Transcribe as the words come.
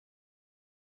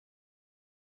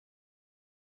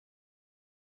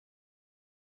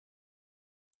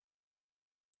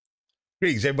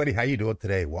Greetings, everybody. How you doing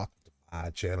today? Welcome to my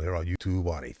channel here on YouTube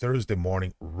on a Thursday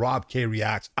morning. Robk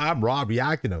Reacts. I'm Rob,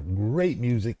 reacting to great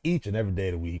music each and every day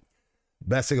of the week.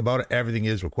 Best thing about it, everything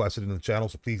is requested in the channel,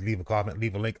 so please leave a comment,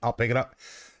 leave a link. I'll pick it up.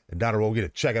 And down the road, we're going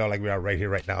to check it out like we are right here,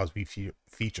 right now, as we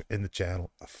feature in the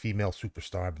channel a female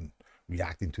superstar I've been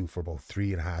reacting to for about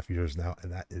 3.5 years now,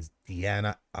 and that is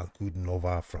Diana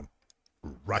Ankudinova from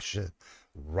Russia.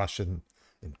 Russian,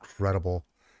 incredible,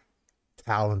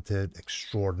 talented,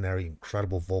 extraordinary,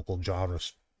 incredible vocal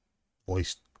genres,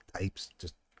 voice types.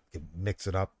 Just can mix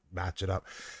it up, match it up.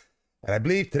 And I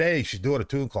believe today she's doing a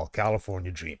tune called California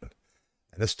Dreamin'.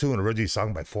 And this tune originally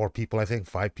sung by 4 people, I think,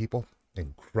 5 people.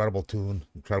 Incredible tune,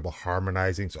 incredible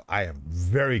harmonizing. So I am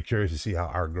very curious to see how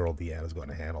our girl Diana is going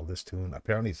to handle this tune.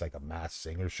 Apparently it's like a mass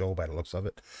singer show by the looks of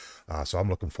it. So I'm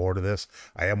looking forward to this.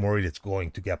 I am worried it's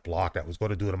going to get blocked. I was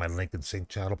going to do it on my Link and Sync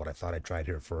channel, but I thought I'd try it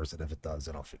here first. And if it does,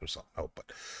 then I'll figure something out.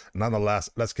 But nonetheless,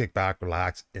 let's kick back,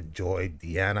 relax, enjoy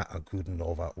Diana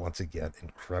Ankudinova. Once again,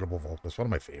 incredible vocalist. One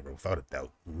of my favorite, without a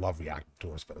doubt. Love reacting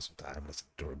to her, spending some time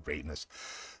listening to her greatness.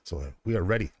 So we are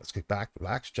ready. Let's kick back,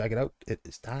 relax, check it out. It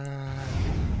is time.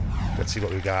 Let's see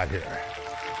what we got here.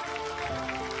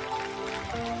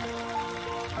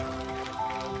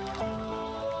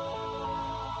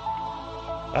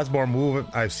 That's more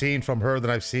movement I've seen from her than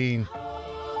I've seen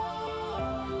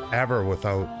ever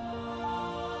without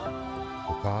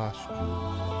the costume.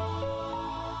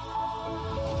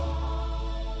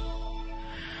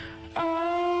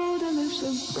 Oh, the lips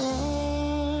are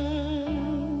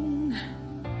brown,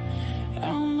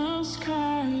 and the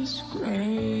sky is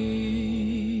gray.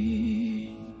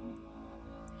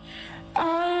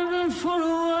 I've been for a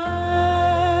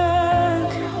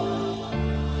walk,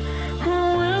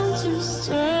 when to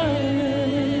stay.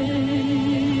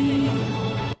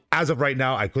 As of right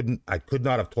now, I could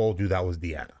not have told you that was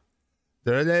Diana.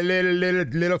 There's a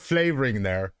little flavoring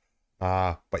there,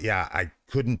 but yeah, I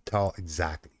couldn't tell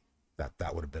exactly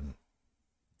that would have been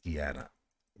Diana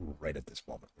right at this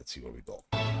moment. Let's see where we go.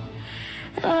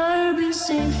 I'd be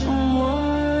safe and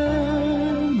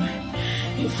warm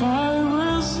if I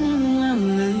was in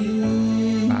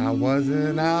LA. I was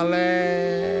in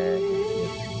LA.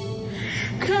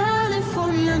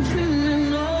 California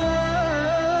dreaming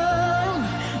on,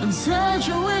 and such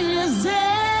a winter's day.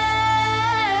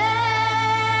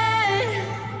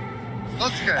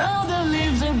 Let's go. All the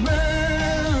leaves are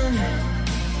burned,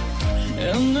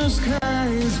 and the sky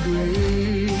is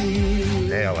gray.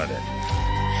 Nailing it.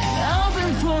 I've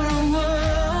been for a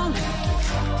walk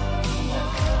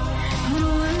on a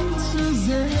winter's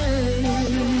day.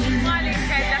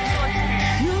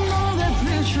 You know that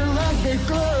picture of the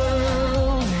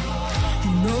girl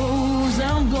who knows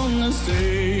I'm gonna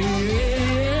stay.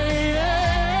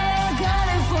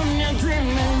 California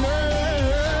dreaming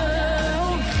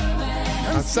world.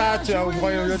 I'm such a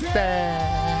winter's day.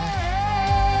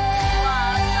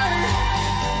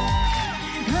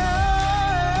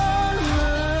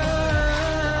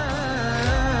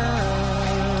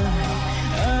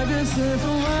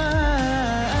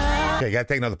 Okay, gotta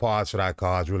take another pause for that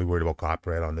cause. Really worried about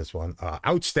copyright on this one.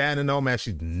 Outstanding though, man.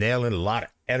 She's nailing a lot of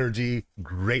energy,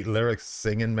 great lyrics,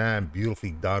 singing, man,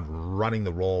 beautifully done, running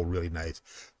the role really nice,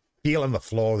 feeling the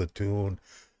flow of the tune.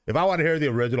 If I want to hear the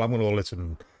original, I'm gonna go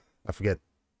listen. I forget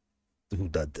who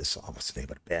did this song. What's the name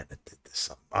of the band that did this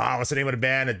song? Oh, what's the name of the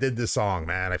band that did this song,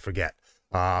 man? I forget.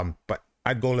 But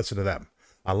I'd go listen to them.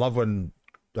 I love when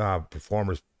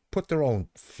performers put their own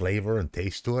flavor and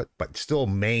taste to it, but still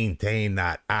maintain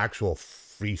that actual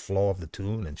free flow of the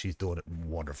tune, and she's doing it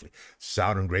wonderfully.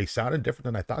 Sounding great, sounding different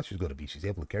than I thought she was going to be. She's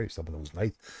able to carry some of those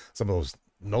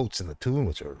notes in the tune,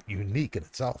 which are unique in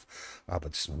itself, but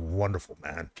it's wonderful,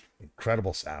 man.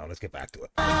 Incredible sound. Let's get back to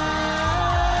it.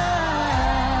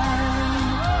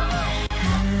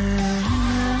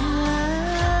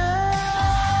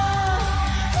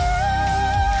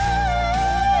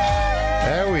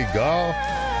 There we go.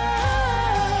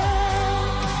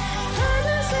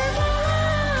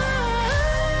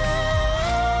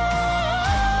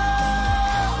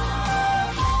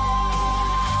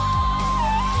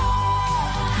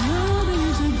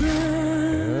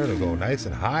 Nice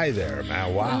and high there,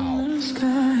 man. Wow. The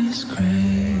sky is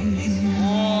gray.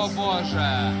 Oh, Боже.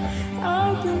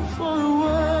 I've been for a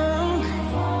walk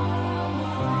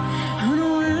on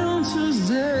a winter's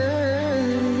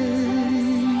day.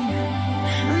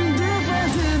 And if I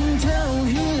didn't tell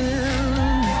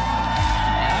him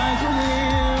I could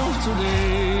live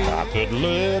today. I could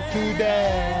live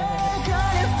today.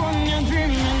 California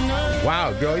dreaming.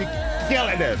 Wow, girl, you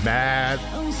killing it, man.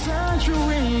 I'm such a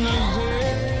winter's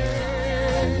day.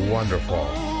 Wonderful.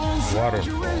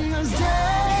 Wonderful.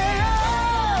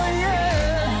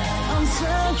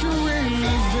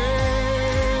 saturated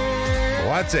veil.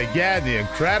 Once again, the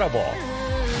incredible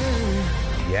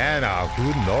Diana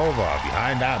Ankudinova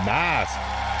behind that mask.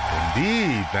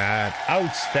 Indeed, man.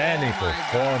 Outstanding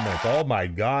performance. Oh my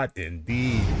God,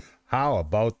 indeed. How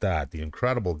about that? The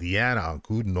incredible Diana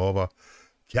Ankudinova,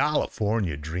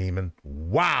 California Dreamin'.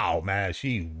 Wow, man.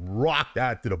 She rocked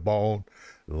that to the bone.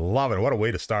 Love it. What a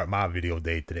way to start my video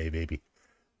day today, baby.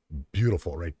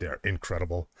 Beautiful right there.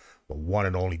 Incredible. The one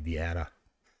and only Diana.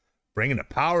 Bringing the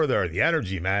power there, the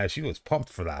energy, man. She was pumped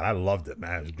for that. I loved it,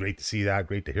 man. It was great to see that.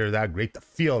 Great to hear that. Great to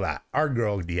feel that. Our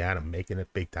girl, Diana, making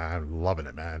it big time. Loving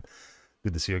it, man.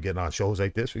 Good to see her getting on shows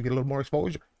like this. We get a little more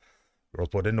exposure. Girls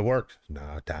put in the work.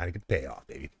 Now, time to get the payoff,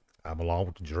 baby. I'm along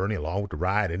with the journey, along with the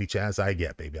ride. Any chance I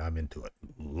get, baby, I'm into it.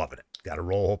 Loving it. Got to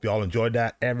roll. Hope you all enjoyed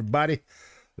that, everybody.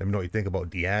 Let me know what you think about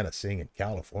Diana singing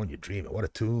California Dreamin'. What a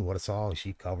tune, what a song.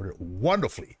 She covered it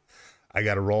wonderfully. I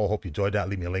got to roll. Hope you enjoyed that.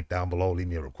 Leave me a link down below. Leave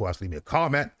me a request. Leave me a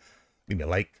comment. Leave me a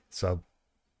like, sub.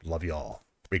 Love you all.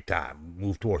 Big time.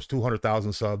 Move towards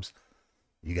 200,000 subs.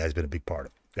 You guys been a big part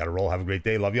of it. Got to roll. Have a great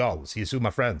day. Love you all. We'll see you soon, my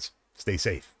friends. Stay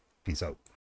safe. Peace out.